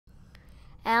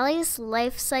Allie's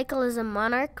life cycle is a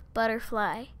monarch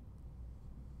butterfly.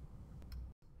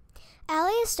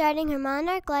 Allie is starting her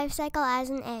monarch life cycle as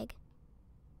an egg.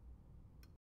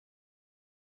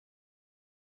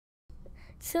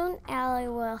 Soon Allie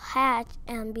will hatch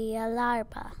and be a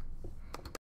larva.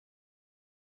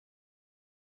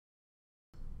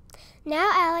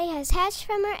 Now Allie has hatched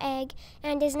from her egg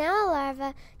and is now a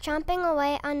larva chomping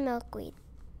away on milkweed.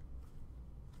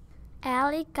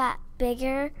 Allie got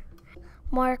bigger,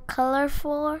 more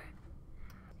colorful,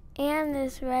 and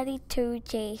is ready to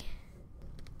J.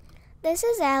 This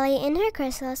is Allie in her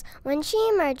chrysalis. When she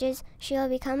emerges, she will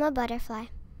become a butterfly.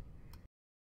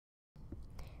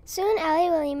 Soon Allie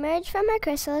will emerge from her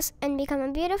chrysalis and become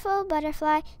a beautiful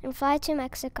butterfly and fly to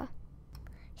Mexico.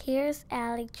 Here's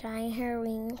Allie drying her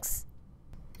wings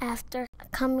after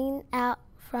coming out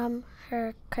from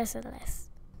her chrysalis.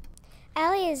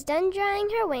 Allie is done drying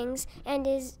her wings and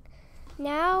is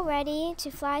now ready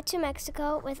to fly to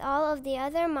Mexico with all of the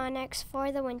other monarchs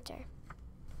for the winter.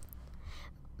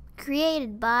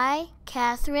 Created by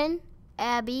Katherine,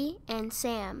 Abbey, and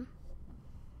Sam.